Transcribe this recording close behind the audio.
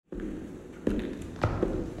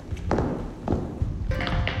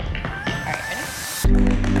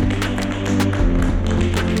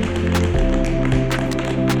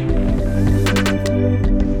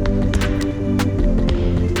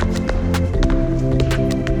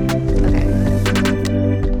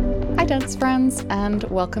friends, and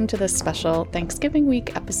welcome to this special Thanksgiving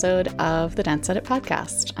week episode of the Dance Edit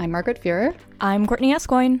podcast. I'm Margaret Fuhrer. I'm Courtney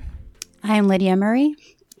Escoyne. I'm Lydia Murray.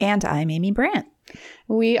 And I'm Amy Brandt.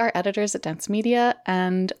 We are editors at Dance Media,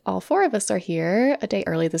 and all four of us are here a day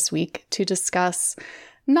early this week to discuss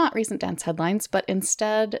not recent dance headlines, but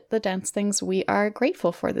instead the dance things we are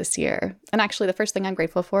grateful for this year. And actually, the first thing I'm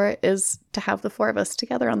grateful for is to have the four of us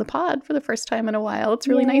together on the pod for the first time in a while. It's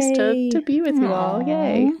really nice to be with you all.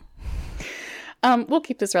 Yay. We'll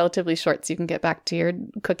keep this relatively short so you can get back to your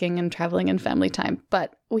cooking and traveling and family time.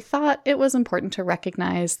 But we thought it was important to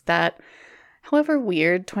recognize that however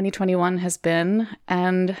weird 2021 has been,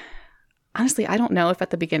 and honestly, I don't know if at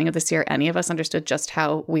the beginning of this year any of us understood just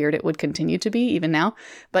how weird it would continue to be even now,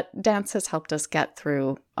 but dance has helped us get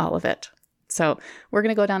through all of it. So we're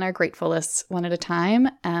going to go down our grateful lists one at a time.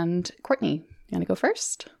 And Courtney, you want to go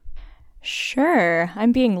first? Sure.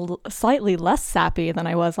 I'm being slightly less sappy than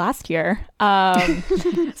I was last year.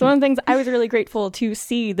 So one of the things I was really grateful to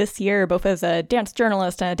see this year, both as a dance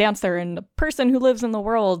journalist and a dancer and a person who lives in the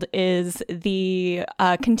world, is the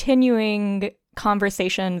continuing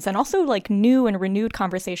conversations and also like new and renewed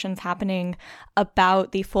conversations happening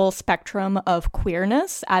about the full spectrum of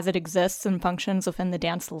queerness as it exists and functions within the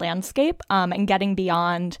dance landscape, and getting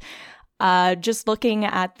beyond just looking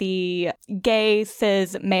at the gay,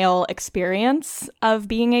 cis, male experience of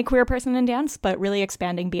being a queer person in dance, but really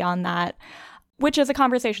expanding beyond that, which is a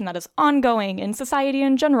conversation that is ongoing in society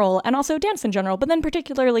in general and also dance in general, but then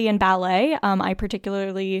particularly in ballet. I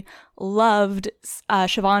particularly loved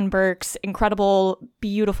Siobhan Burke's incredible,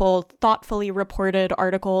 beautiful, thoughtfully reported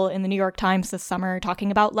article in the New York Times this summer talking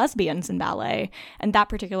about lesbians in ballet and that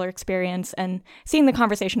particular experience, and seeing the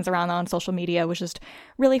conversations around that on social media was just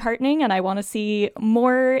really heartening. And I want to see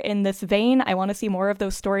more in this vein. I want to see more of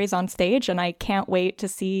those stories on stage, and I can't wait to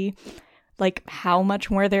see like how much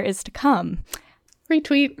more there is to come.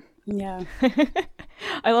 Retweet. Yeah.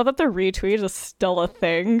 I love that the retweet is still a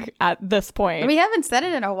thing at this point. We haven't said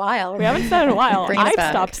it in a while. I've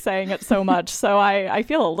stopped saying it so much, so I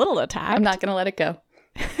feel a little attacked. I'm not going to let it go.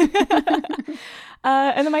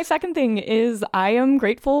 And then my second thing is I am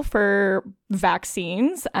grateful for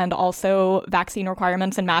vaccines and also vaccine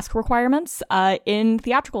requirements and mask requirements in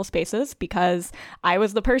theatrical spaces, because I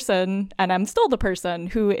was the person, and I'm still the person,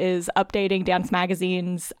 who is updating Dance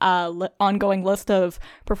Magazine's ongoing list of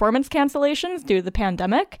performance cancellations due to the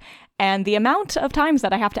pandemic. And the amount of times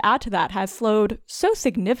that I have to add to that has slowed so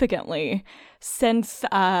significantly since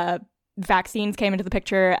vaccines came into the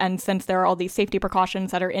picture, and since there are all these safety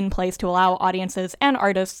precautions that are in place to allow audiences and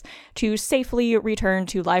artists to safely return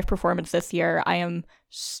to live performance this year, I'm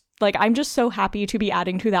just so happy to be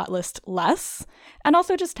adding to that list less, and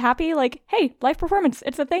also just happy, like, hey, live performance,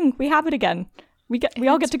 it's a thing, we have it again. We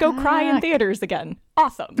all get to go cry in theaters again.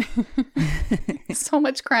 Awesome. So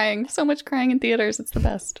much crying in theaters. It's the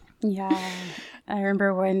best. Yeah. I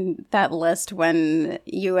remember when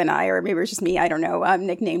you and I, or maybe it was just me, I don't know,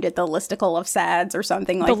 nicknamed it the listicle of sads or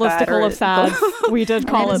something like that. The listicle of sads. We did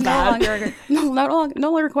call it that. No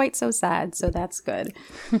longer quite so sad, so that's good.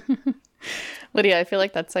 Lydia, I feel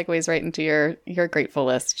like that segues right into your grateful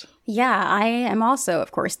list. Yeah, I am also,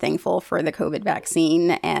 of course, thankful for the COVID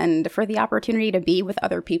vaccine and for the opportunity to be with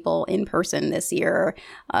other people in person this year.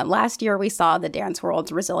 Last year, we saw the dance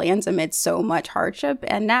world's resilience amid so much hardship.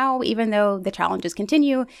 And now, even though the challenges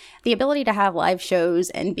continue, the ability to have live shows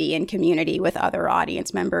and be in community with other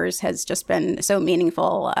audience members has just been so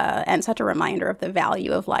meaningful and such a reminder of the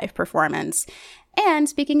value of live performance. And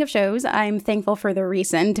speaking of shows, I'm thankful for the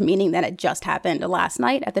recent, meaning that it just happened last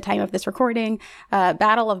night at the time of this recording,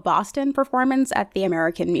 Battle of Boston performance at the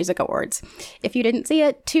American Music Awards. If you didn't see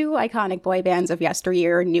it, two iconic boy bands of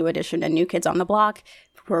yesteryear, New Edition and New Kids on the Block,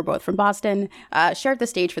 who are both from Boston, shared the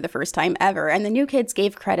stage for the first time ever. And the New Kids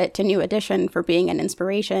gave credit to New Edition for being an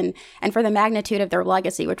inspiration and for the magnitude of their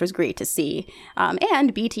legacy, which was great to see.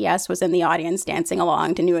 And BTS was in the audience dancing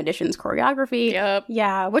along to New Edition's choreography. Yep.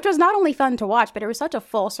 Yeah, which was not only fun to watch, but it was such a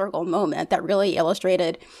full circle moment that really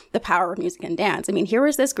illustrated the power of music and dance. I mean, here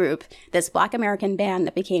was this group, this Black American band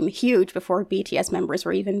that became huge before BTS members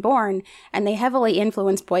were even born, and they heavily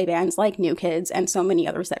influenced boy bands like New Kids and so many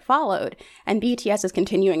others that followed. And BTS is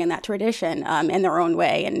continuing in that tradition in their own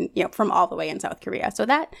way, and from all the way in South Korea. So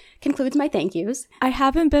that concludes my thank yous. I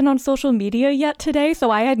haven't been on social media yet today,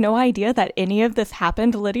 so I had no idea that any of this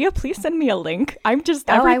happened. Lydia, please send me a link.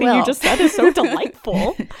 Everything you just said is so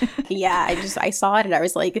delightful. Yeah, I saw it and I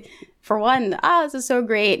was like, for one, this is so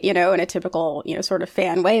great, in a typical, sort of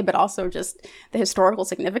fan way, but also just the historical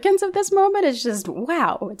significance of this moment is just,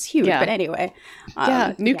 wow, it's huge. Yeah. But anyway.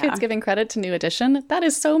 New Kids giving credit to New Edition. That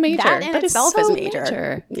is so major. That in itself is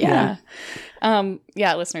major. Yeah.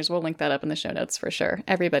 Listeners, we'll link that up in the show notes for sure.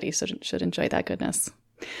 Everybody should enjoy that goodness.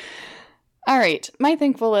 All right. My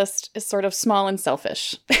thankful list is sort of small and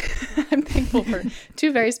selfish. I'm thankful for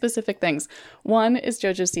two very specific things. One is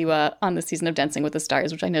JoJo Siwa on the season of Dancing with the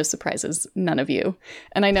Stars, which I know surprises none of you.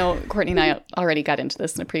 And I know Courtney and I already got into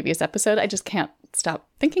this in a previous episode. I just can't stop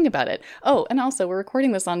thinking about it. Oh, and also we're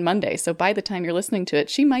recording this on Monday. So by the time you're listening to it,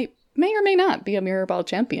 she may or may not be a Mirror Ball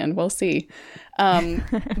champion. We'll see.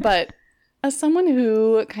 But as someone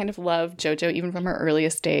who kind of loved JoJo even from her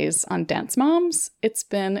earliest days on Dance Moms, it's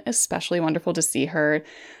been especially wonderful to see her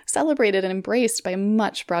celebrated and embraced by a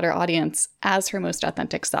much broader audience as her most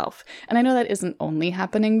authentic self. And I know that isn't only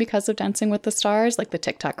happening because of Dancing with the Stars, like the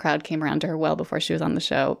TikTok crowd came around to her well before she was on the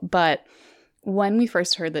show. But when we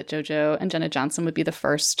first heard that JoJo and Jenna Johnson would be the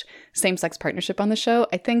first same-sex partnership on the show,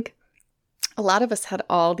 I think a lot of us had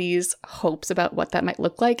all these hopes about what that might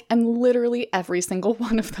look like, and literally every single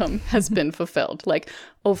one of them has been fulfilled. Like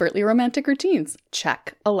overtly romantic routines,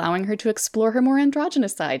 check. Allowing her to explore her more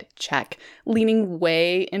androgynous side, check. Leaning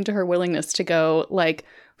way into her willingness to go like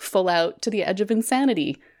full out to the edge of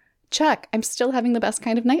insanity, check. I'm still having the best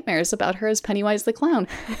kind of nightmares about her as Pennywise the Clown.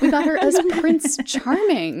 We got her as Prince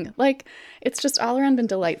Charming. Like, it's just all around been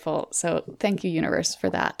delightful. So thank you, universe, for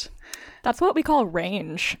that. That's what we call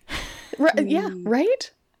range. Yeah,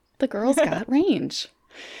 right? The girl's got range.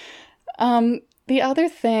 The other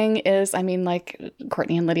thing is, I mean, like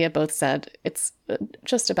Courtney and Lydia both said, it's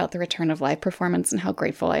just about the return of live performance and how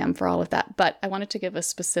grateful I am for all of that. But I wanted to give a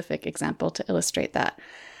specific example to illustrate that.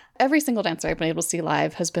 Every single dancer I've been able to see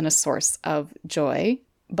live has been a source of joy.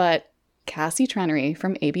 But Cassie Trenery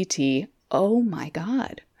from ABT, oh my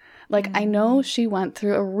God. Like, I know she went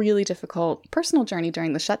through a really difficult personal journey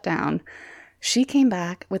during the shutdown. She came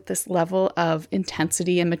back with this level of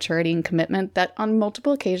intensity and maturity and commitment that on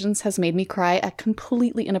multiple occasions has made me cry at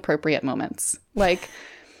completely inappropriate moments. Like,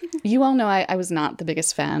 you all know I was not the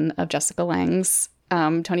biggest fan of Jessica Lange's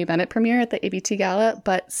Tony Bennett premiere at the ABT Gala,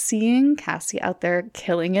 but seeing Cassie out there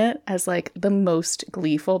killing it as like the most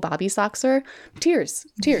gleeful Bobby Soxer, tears,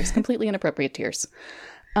 completely inappropriate tears.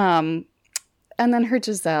 And then her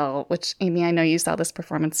Giselle, which, Amy, I know you saw this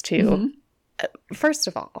performance too. Mm-hmm. First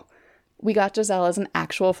of all, we got Giselle as an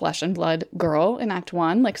actual flesh and blood girl in Act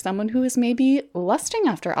 1, like someone who is maybe lusting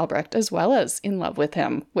after Albrecht as well as in love with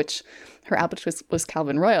him, which her Albrecht was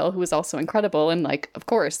Calvin Royal, who was also incredible. And like, of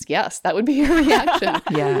course, yes, that would be your reaction.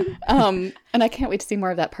 Yeah. And I can't wait to see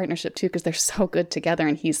more of that partnership too, because they're so good together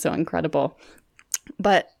and he's so incredible.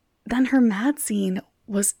 But then her mad scene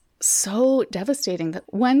was so devastating that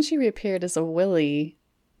when she reappeared as a Willy,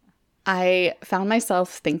 I found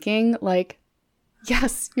myself thinking like,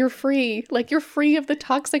 yes, you're free. Like, you're free of the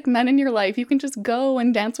toxic men in your life. You can just go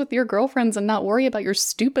and dance with your girlfriends and not worry about your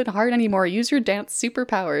stupid heart anymore. Use your dance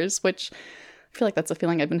superpowers, which I feel like that's a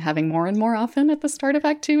feeling I've been having more and more often at the start of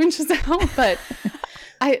Act 2 in Giselle. But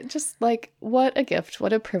I just like, what a gift,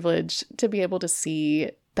 what a privilege to be able to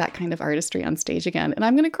see that kind of artistry on stage again. And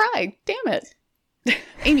I'm going to cry. Damn it.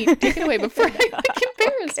 Amy, take it away before I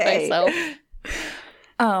embarrass myself.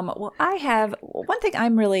 Well, I have one thing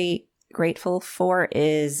I'm really grateful for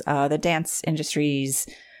is the dance industry's,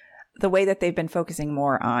 the way that they've been focusing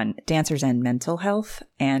more on dancers and mental health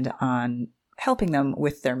and on helping them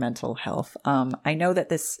with their mental health. I know that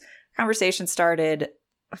this conversation started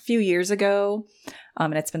a few years ago,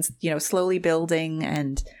 and it's been, slowly building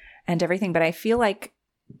and everything. But I feel like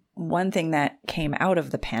one thing that came out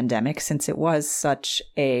of the pandemic, since it was such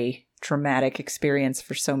a traumatic experience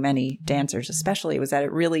for so many dancers, especially, was that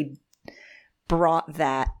it really brought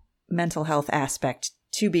that mental health aspect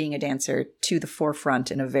to being a dancer to the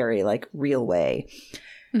forefront in a very real way.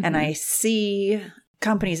 Mm-hmm. And I see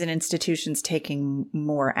companies and institutions taking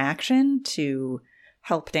more action to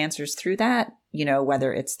help dancers through that,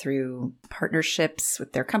 whether it's through partnerships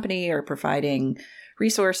with their company or providing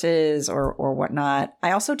resources or whatnot.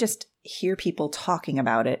 I also just hear people talking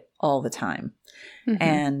about it all the time. Mm-hmm.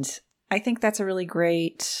 And I think that's a really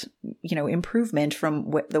great, improvement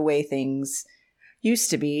from the way things used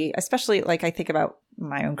to be, especially I think about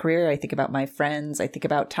my own career. I think about my friends. I think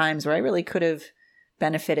about times where I really could have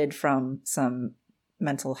benefited from some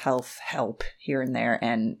mental health help here and there.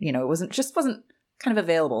 And, it wasn't kind of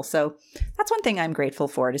available. So that's one thing I'm grateful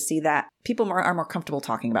for, to see that people are more comfortable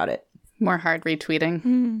talking about it. More hard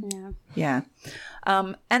retweeting. Yeah.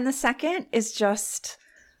 And the second is just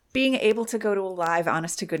being able to go to a live,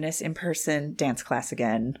 honest to goodness, in-person dance class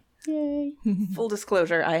again. Yay. Full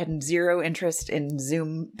disclosure, I had zero interest in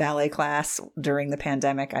Zoom ballet class during the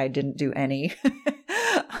pandemic. I didn't do any.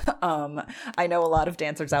 I know a lot of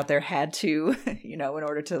dancers out there had to, in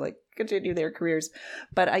order to like continue their careers.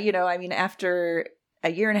 But, after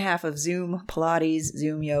a year and a half of Zoom Pilates,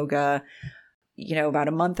 Zoom yoga, about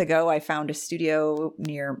a month ago, I found a studio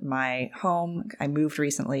near my home. I moved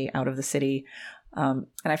recently out of the city. And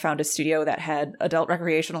I found a studio that had adult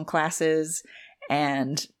recreational classes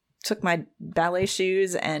and took my ballet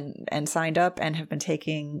shoes and signed up and have been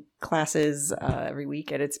taking classes every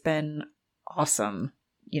week. And it's been awesome.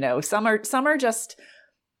 Some are just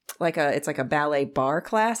like it's like a ballet bar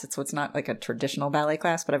class. It's not like a traditional ballet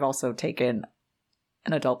class, but I've also taken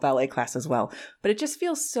an adult ballet class as well. But it just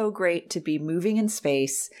feels so great to be moving in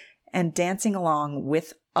space and dancing along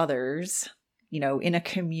with others, in a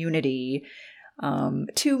community,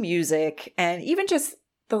 to music, and even just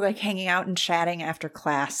the like hanging out and chatting after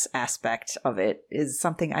class aspect of it is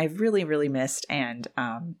something I've really, really missed. And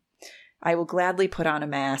I will gladly put on a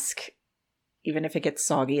mask, even if it gets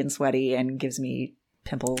soggy and sweaty and gives me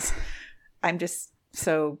pimples. I'm just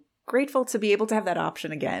so grateful to be able to have that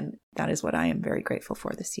option again. That is what I am very grateful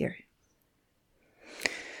for this year.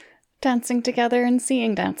 Dancing together and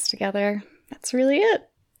seeing dance together. That's really it.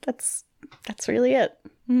 That's really it.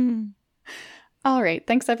 All right.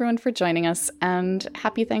 Thanks, everyone, for joining us, and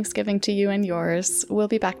happy Thanksgiving to you and yours. We'll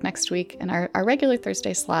be back next week in our regular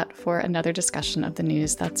Thursday slot for another discussion of the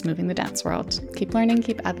news that's moving the dance world. Keep learning,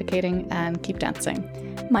 keep advocating, and keep dancing.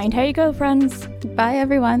 Mind how you go, friends. Bye,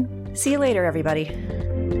 everyone. See you later, everybody.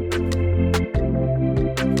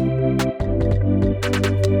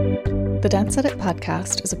 The Dance Edit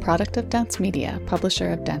podcast is a product of Dance Media,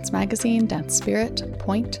 publisher of Dance Magazine, Dance Spirit,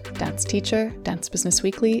 Point, Dance Teacher, Dance Business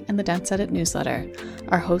Weekly, and the Dance Edit newsletter.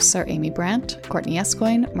 Our hosts are Amy Brandt, Courtney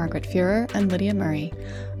Escoyne, Margaret Fuhrer, and Lydia Murray.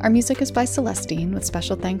 Our music is by Celestine, with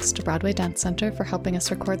special thanks to Broadway Dance Center for helping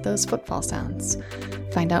us record those footfall sounds.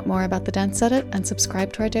 Find out more about the Dance Edit and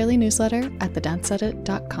subscribe to our daily newsletter at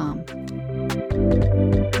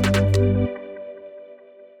thedanceedit.com.